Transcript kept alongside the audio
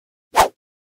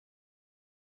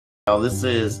This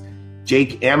is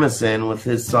Jake Amason with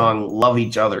his song Love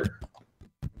Each Other.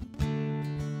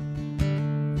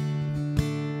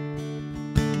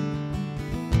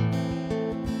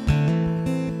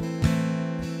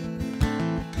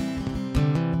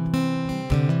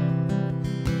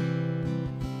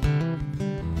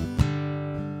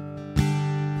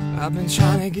 I've been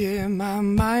trying to get my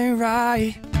mind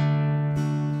right,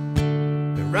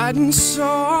 been writing a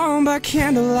song by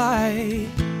candlelight,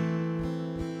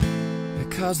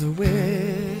 because the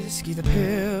whiskey, the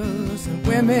pills, and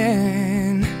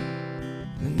women,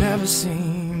 they never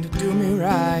seem to do me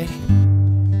right.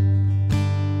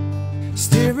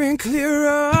 Steering clear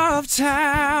of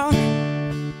town,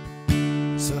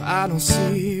 so I don't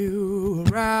see you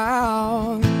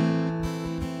around,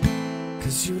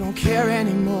 'cause you don't care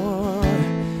anymore.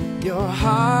 Your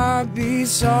heart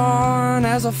beats on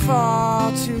as I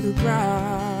fall to the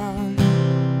ground.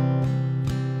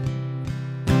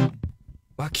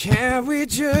 Why can't we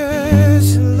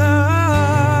just love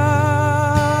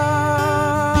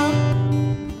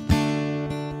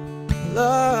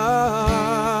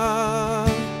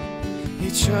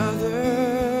each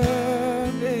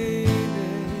other, baby?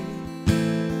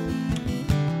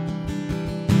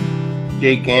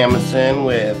 Jake Amason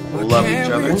with Love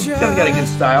Each Other. He's got a good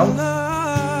style.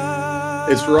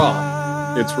 It's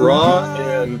raw. It's raw,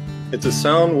 and it's a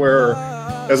sound where,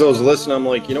 as I was listening, I'm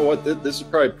like, you know what? This is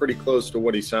probably pretty close to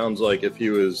what he sounds like if he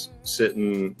was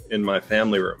sitting in my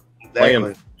family room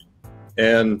playing.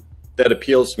 And that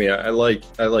appeals to me. I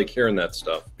like hearing that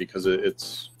stuff because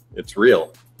it's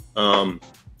real. And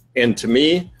to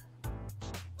me,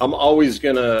 I'm always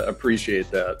gonna appreciate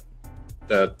that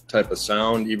type of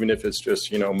sound, even if it's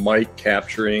just, mic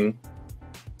capturing,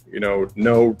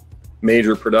 no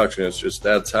major production. It's just,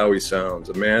 that's how he sounds,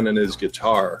 a man and his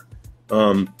guitar.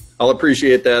 I'll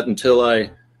appreciate that until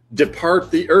I depart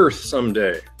the earth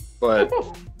someday. But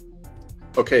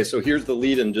okay, so here's the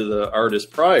lead into the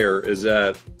artist prior, is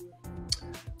that,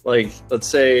 like, let's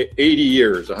say 80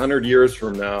 years, 100 years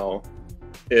from now,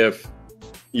 if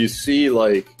you see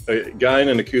like a guy in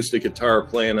an acoustic guitar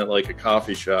playing at like a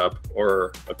coffee shop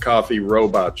or a coffee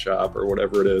robot shop or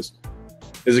whatever it is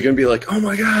it going to be like, oh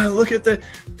my God, look at that.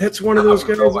 That's one of those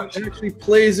guys that actually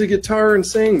plays a guitar and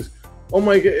sings. Oh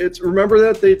my God, remember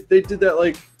that? They did that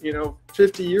like,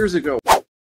 50 years ago.